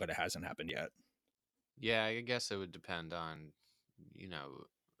happening, but it hasn't happened yet. Yeah, I guess it would depend on,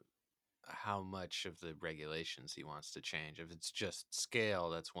 how much of the regulations he wants to change. If it's just scale,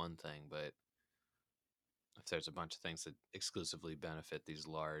 that's one thing. But if there's a bunch of things that exclusively benefit these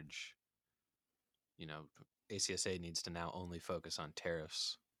large, ACSA needs to now only focus on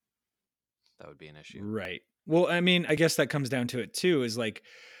tariffs. That would be an issue. Right. Well, I mean, I guess that comes down to it too, is like,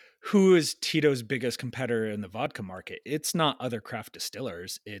 who is Tito's biggest competitor in the vodka market? It's not other craft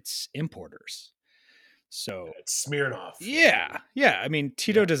distillers, it's importers. So it's Smirnoff. Yeah. I mean,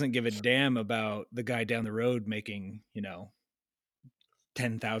 Tito doesn't give a damn about the guy down the road making,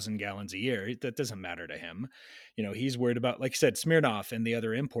 10,000 gallons a year. That doesn't matter to him. He's worried about, like I said, Smirnoff and the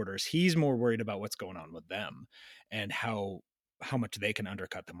other importers. He's more worried about what's going on with them and how much they can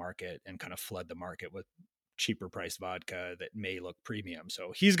undercut the market and kind of flood the market with cheaper priced vodka that may look premium.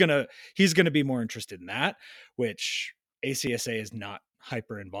 So he's gonna be more interested in that, which ACSA is not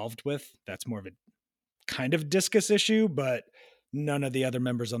hyper involved with. That's more of a kind of Discus issue, but none of the other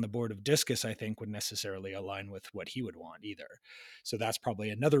members on the board of Discus, I think, would necessarily align with what he would want either. So that's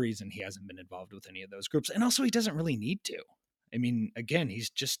probably another reason he hasn't been involved with any of those groups. And also he doesn't really need to. I mean, again, he's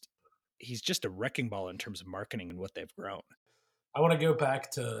just a wrecking ball in terms of marketing and what they've grown. I want to go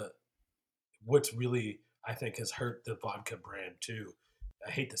back to what's really, I think, has hurt the vodka brand too.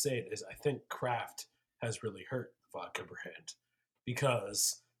 I hate to say it, is I think craft has really hurt the vodka brand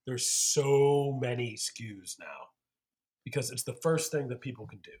because there's so many SKUs now. Because it's the first thing that people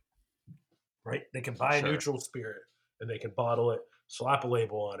can do, right? They can buy a neutral spirit and they can bottle it, slap a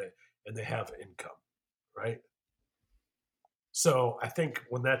label on it, and they have income, right? So I think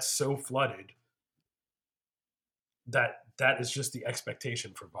when that's so flooded, that is just the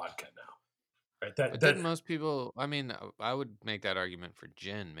expectation for vodka now, right? But didn't most people? I mean, I would make that argument for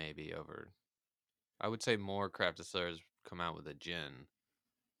gin maybe over. I would say more craft distillers come out with a gin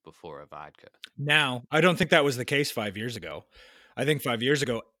before a vodka. Now, I don't think that was the case 5 years ago. I think 5 years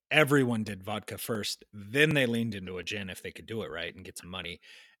ago, everyone did vodka first. Then they leaned into a gin if they could do it right and get some money.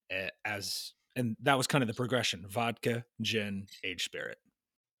 And that was kind of the progression: vodka, gin, aged spirit.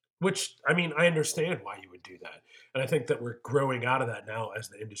 Which, I mean, I understand why you would do that. And I think that we're growing out of that now as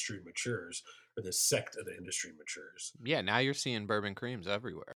the industry matures, or the sect of the industry matures. Yeah, now you're seeing bourbon creams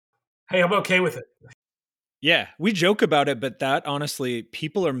everywhere. Hey, I'm okay with it. Yeah, we joke about it, but that honestly,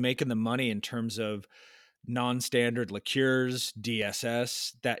 people are making the money in terms of non-standard liqueurs,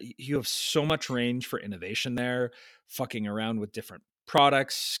 DSS, that you have so much range for innovation there, fucking around with different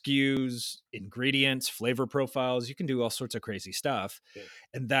products, SKUs, ingredients, flavor profiles. You can do all sorts of crazy stuff. Yeah.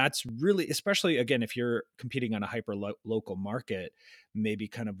 And that's really, especially again, if you're competing on a hyper local market, maybe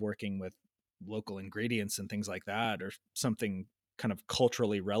kind of working with local ingredients and things like that, or something kind of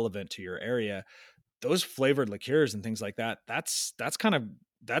culturally relevant to your area. Those flavored liqueurs and things like that, that's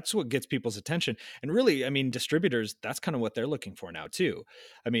what gets people's attention. And really, I mean, distributors, that's kind of what they're looking for now too.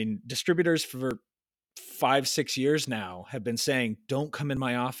 I mean, distributors for 5-6 years now have been saying, don't come in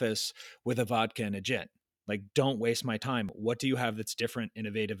my office with a vodka and a gin. Like, don't waste my time. What do you have that's different,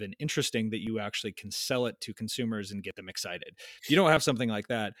 innovative, and interesting that you actually can sell it to consumers and get them excited? If you don't have something like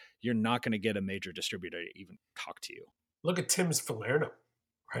that, you're not going to get a major distributor to even talk to you. Look at Tim's Falernum,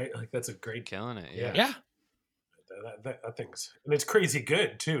 right? Like, that's a great, killing it. Yeah. Yeah. That thing's, and it's crazy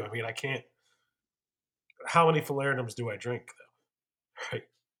good too. I mean, I can't. How many Falernums do I drink though? Right,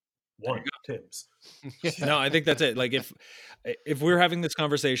 one Tim's. No, I think that's it. Like, if we're having this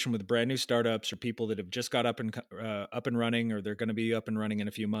conversation with brand new startups or people that have just got up and running, or they're going to be up and running in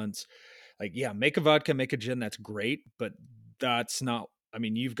a few months, like, yeah, make a vodka, make a gin. That's great, but that's not. I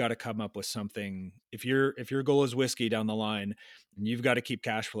mean, you've got to come up with something. If your goal is whiskey down the line, and you've got to keep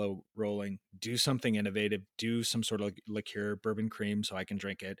cash flow rolling, do something innovative. Do some sort of liqueur, bourbon cream, so I can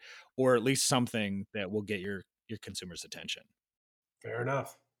drink it, or at least something that will get your consumers' attention. Fair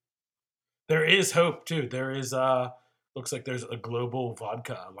enough. There is hope too. There is looks like there's a global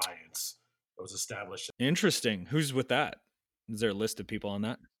vodka alliance that was established. Interesting. Who's with that? Is there a list of people on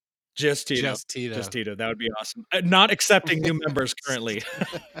that? Just Tito. Just Tito. That would be awesome. Not accepting new members currently.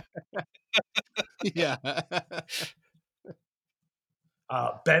 Yeah.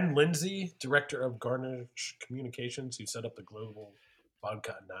 Ben Lindsay, director of Garnish Communications, who set up the Global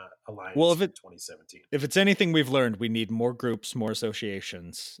Vodka Alliance in 2017. If it's anything we've learned, we need more groups, more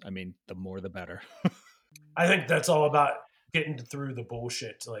associations. I mean, the more the better. I think that's all about getting through the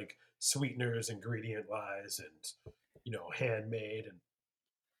bullshit, like sweeteners, ingredient wise, and handmade, and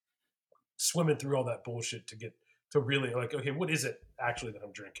swimming through all that bullshit to get to really like, okay, what is it actually that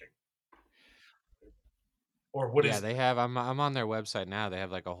I'm drinking? Or what is? Yeah, they have. I'm on their website now. They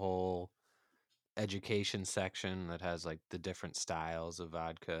have like a whole education section that has like the different styles of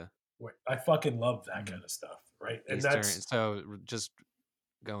vodka. I fucking love that kind of stuff, right? And so just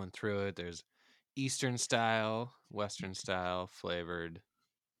going through it, there's Eastern style, Western style, flavored,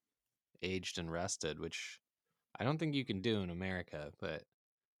 aged and rested, which I don't think you can do in America, but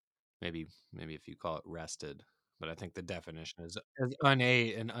maybe if you call it rested. But I think the definition is an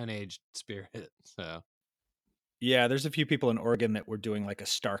unaged spirit. So yeah, there's a few people in Oregon that were doing like a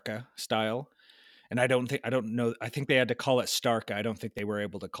Starka style. And I don't know. I think they had to call it Starka. I don't think they were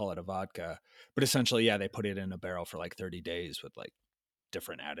able to call it a vodka. But essentially, yeah, they put it in a barrel for like 30 days with like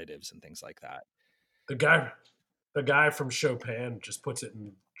different additives and things like that. The guy from Chopin just puts it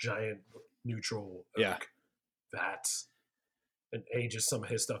in giant neutral oak vats and ages some of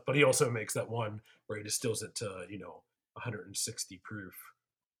his stuff. But he also makes that one where he distills it to 160 proof.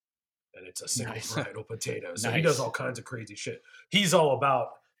 And it's a single varietal potato. So he does all kinds of crazy shit. He's all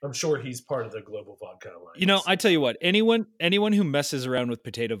about, I'm sure he's part of the Global Vodka Alliance. I tell you what, anyone who messes around with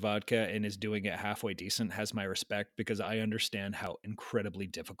potato vodka and is doing it halfway decent has my respect, because I understand how incredibly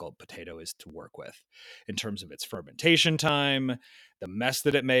difficult potato is to work with in terms of its fermentation time, the mess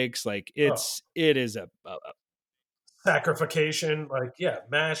that it makes. Like it is a Sacrification, like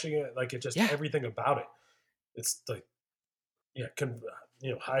mashing it, like it just Yeah. everything about it. It's like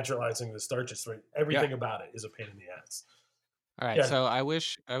hydrolyzing the starches, right? Everything about it is a pain in the ass. All right, Yeah. so I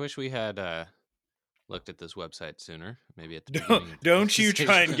wish we had looked at this website sooner. Maybe at the beginning. Of the Don't you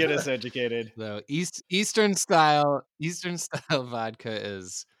try and conversation. get us educated. So Eastern style vodka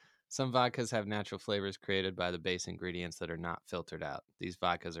is, some vodkas have natural flavors created by the base ingredients that are not filtered out. These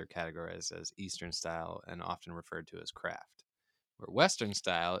vodkas are categorized as Eastern style and often referred to as craft. Where Western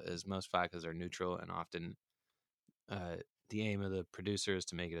style is, most vodkas are neutral and often the aim of the producer is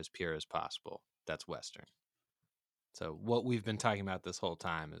to make it as pure as possible. That's Western. So what we've been talking about this whole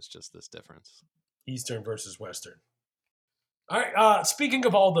time is just this difference. Eastern versus Western. All right. Speaking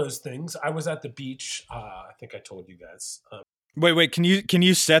of all those things, I was at the beach. I think I told you guys. Wait. Can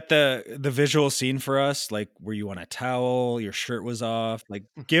you set the visual scene for us? Like, were you on a towel? Your shirt was off. Like,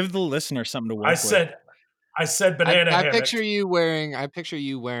 give the listener something to work with. I said banana hammock. I picture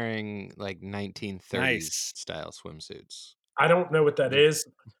you wearing like 1930s style swimsuits. I don't know what that is,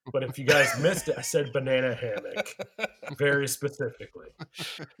 but if you guys missed it, I said banana hammock very specifically.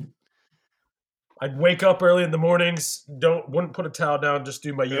 I'd wake up early in the mornings, wouldn't put a towel down, just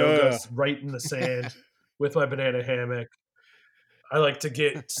do my yoga right in the sand with my banana hammock. I like to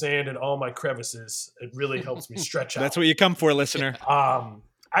get sand in all my crevices. It really helps me stretch out. That's what you come for, listener.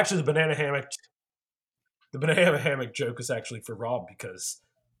 Actually, the banana hammock joke is actually for Rob, because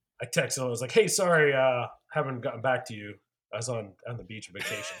I texted him. I was like, "Hey, sorry, haven't gotten back to you. I was on the beach on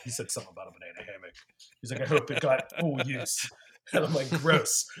vacation." He said something about a banana hammock. He's like, "I hope it got full use." And I'm like,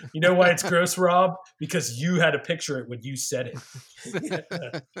 "Gross." You know why it's gross, Rob? Because you had to picture it when you said it.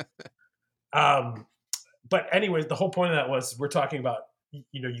 But anyways, the whole point of that was, we're talking about,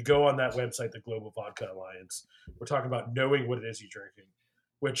 you go on that website, the Global Vodka Alliance. We're talking about knowing what it is you're drinking,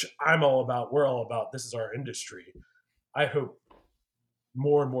 which I'm all about. We're all about. This is our industry. I hope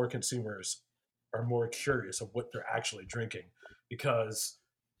more and more consumers are more curious of what they're actually drinking, because,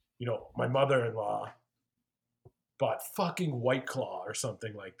 my mother-in-law bought fucking White Claw or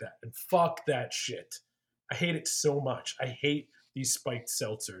something like that, and fuck that shit. I hate it so much. I hate these spiked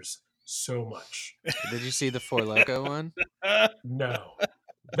seltzers so much. Did you see the Four Loko one? No.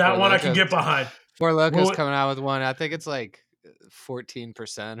 That one I can get behind. Four Loko's coming out with one. I think it's like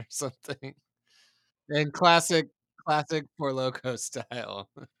 14% or something. In classic Four Loko style.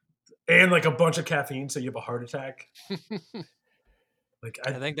 And like a bunch of caffeine, so you have a heart attack.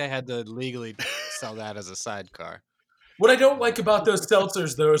 I think they had to legally sell that as a sidecar. What I don't like about those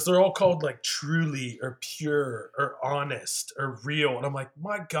seltzers, though, is they're all called like Truly or Pure or Honest or Real. And I'm like,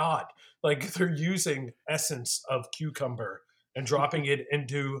 my God, like they're using essence of cucumber and dropping it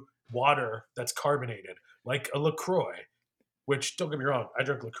into water that's carbonated, like a LaCroix, which, don't get me wrong, I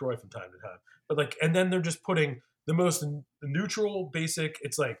drink LaCroix from time to time. But and then they're just putting the most neutral, basic,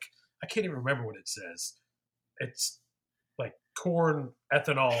 it's like, I can't even remember what it says. It's like corn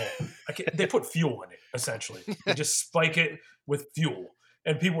ethanol. They put fuel in it, essentially. They just spike it with fuel.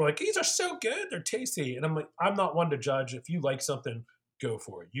 And people are like, these are so good. They're tasty. And I'm like, I'm not one to judge. If you like something, go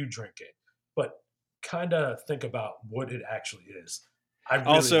for it. You drink it. But kind of think about what it actually is. I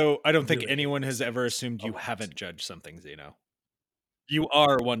don't think anyone has ever assumed you haven't judged something, Zeno. You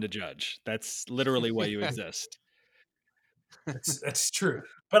are one to judge. That's literally why you exist. That's true.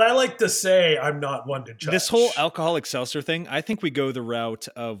 But I like to say I'm not one to judge. This whole alcoholic seltzer thing, I think we go the route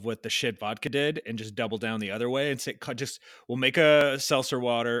of what the shit vodka did and just double down the other way and say, we'll make a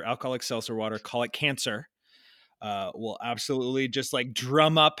alcoholic seltzer water, call it Cancer. We'll absolutely just like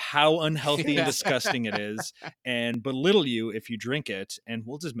drum up how unhealthy and disgusting it is and belittle you if you drink it, and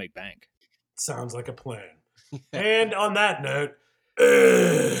we'll just make bank. Sounds like a plan. And on that note,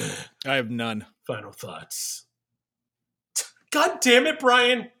 I have none. Final thoughts. God damn it,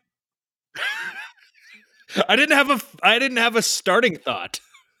 Brian. I didn't have a starting thought.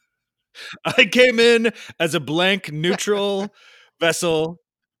 I came in as a blank neutral vessel,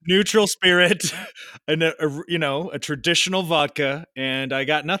 neutral spirit, and a traditional vodka, and I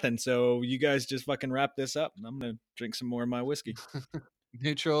got nothing. So you guys just fucking wrap this up, and I'm gonna drink some more of my whiskey.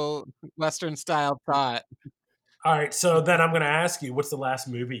 Neutral Western style thought. All right, so then I'm gonna ask you, what's the last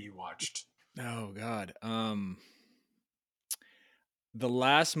movie you watched? Oh God. The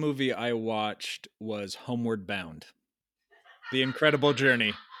last movie I watched was Homeward Bound. The Incredible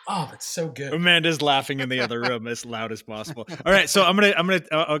Journey. Oh, that's so good. Amanda's laughing in the other room as loud as possible. All right, so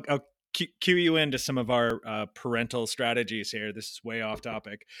I'll cue you into some of our parental strategies here. This is way off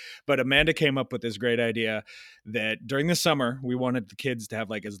topic, but Amanda came up with this great idea that during the summer we wanted the kids to have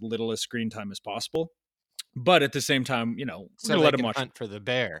like as little as screen time as possible. But at the same time, so let them watch hunt for the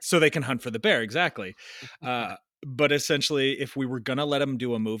bear. So they can hunt for the bear, exactly. but essentially, if we were gonna let them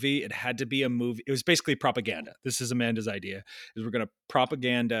do a movie, it had to be a movie. It was basically propaganda. This is Amanda's idea: is we're gonna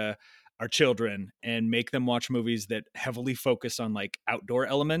propaganda our children and make them watch movies that heavily focus on like outdoor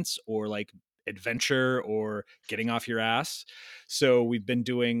elements or like adventure or getting off your ass. So we've been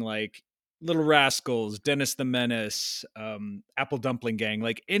doing like Little Rascals, Dennis the Menace, Apple Dumpling Gang,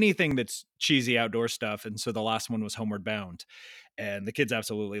 like anything that's cheesy outdoor stuff. And so the last one was Homeward Bound, and the kids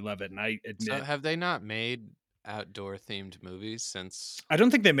absolutely love it. And I admit, So have they not made outdoor themed movies since I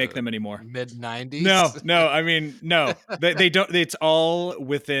don't think they make them anymore. mid 90s? No. I mean, no, they don't. It's all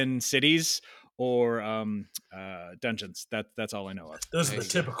within cities or dungeons. That's all I know of. Those are the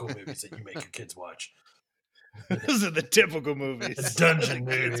typical movies that you make your kids watch. Those are the typical movies. Dungeon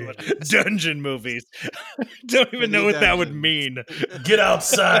movies. Dungeon movies. Don't even know what that would mean. Get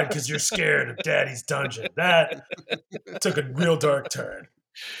outside because you're scared of Daddy's dungeon. That took a real dark turn.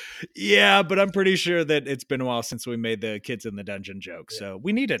 Yeah, but I'm pretty sure that it's been a while since we made the kids in the dungeon joke. So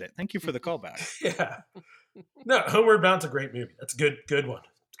we needed it. Thank you for the callback. Yeah. No, Homeward Bound's a great movie. That's a good one.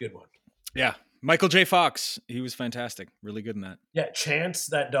 It's a good one. Yeah. Michael J. Fox. He was fantastic. Really good in that. Yeah, Chance,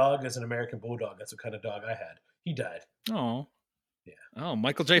 that dog, is an American Bulldog. That's what kind of dog I had. He died. Oh. Yeah. Oh,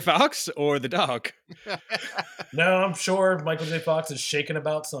 Michael J. Fox or the dog? No, I'm sure Michael J. Fox is shaking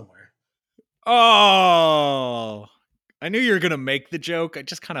about somewhere. Oh. I knew you were going to make the joke. I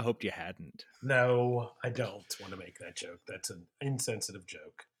just kind of hoped you hadn't. No, I don't want to make that joke. That's an insensitive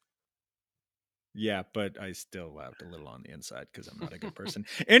joke. Yeah, but I still laughed a little on the inside because I'm not a good person.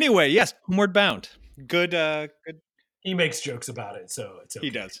 Anyway, yes, Homeward Bound. Good. He makes jokes about it, so it's okay.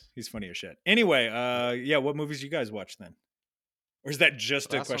 He does. He's funny as shit. Anyway, yeah, what movies you guys watch then? Or is that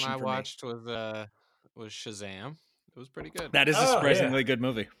just a question one I for watched was Shazam. It was pretty good. That is a surprisingly good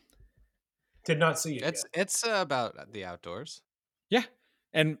movie. Did not see it. It's about the outdoors. Yeah,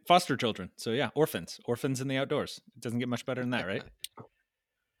 and foster children. So yeah, orphans in the outdoors. It doesn't get much better than that, right?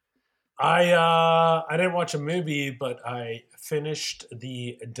 I didn't watch a movie, but I finished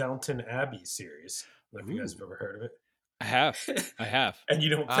the Downton Abbey series. I don't know if you guys have ever heard of it. I have. And you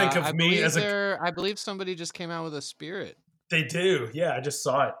don't think of me as I believe somebody just came out with a Spirit. They do. Yeah, I just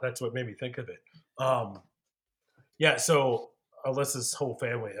saw it. That's what made me think of it. Yeah, so Alyssa's whole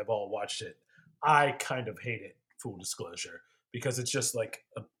family have all watched it. I kind of hate it, full disclosure, because it's just like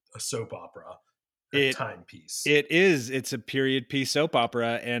a soap opera. Timepiece. It is. It's a period piece soap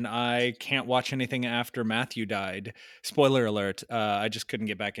opera, and I can't watch anything after Matthew died. Spoiler alert. I just couldn't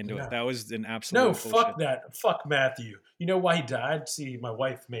get back into it. That was an absolute bullshit. Fuck that. Fuck Matthew. You know why he died? See, my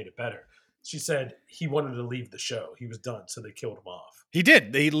wife made it better. She said he wanted to leave the show. He was done, so they killed him off. He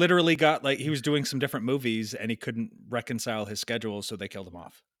did. He literally got he was doing some different movies, and he couldn't reconcile his schedule, so they killed him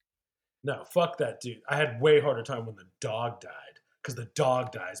off. No, fuck that dude. I had way harder time when the dog died. Because the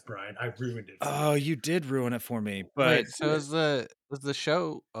dog dies, Brian. I ruined it. Oh, you did ruin it for me. But wait, so was the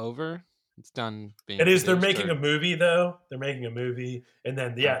show over? It's done being It is. They're making a movie, though. They're making a movie. And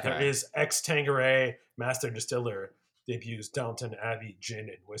then, there is ex-Tanqueray Master Distiller debuts Downton Abbey Gin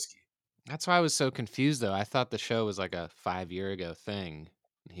and Whiskey. That's why I was so confused, though. I thought the show was like a 5-year ago thing.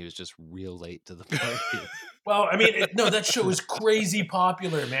 And he was just real late to the party. Well, I mean, that show is crazy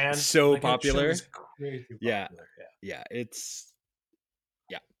popular, man. So popular. Crazy popular. Yeah. It's...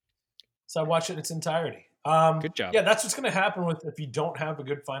 So I watched it in its entirety. Good job. Yeah, that's what's going to happen if you don't have a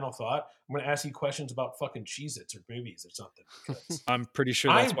good final thought. I'm going to ask you questions about fucking Cheez-Its or movies or something. I'm pretty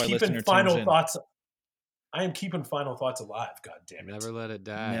sure that's why listener final thoughts. I am keeping final thoughts alive. God damn it! Never let it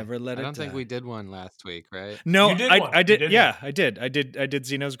die. Never let it die. I don't think we did one last week, right? No, you did I did. Yeah, I did. I did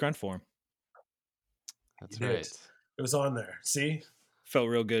Zeno's grunt form. That's right. It was on there. See, felt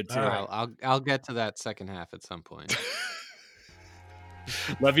real good too. Right. I'll get to that second half at some point.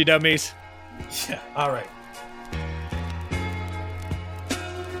 Love you, dummies. Yeah. All right.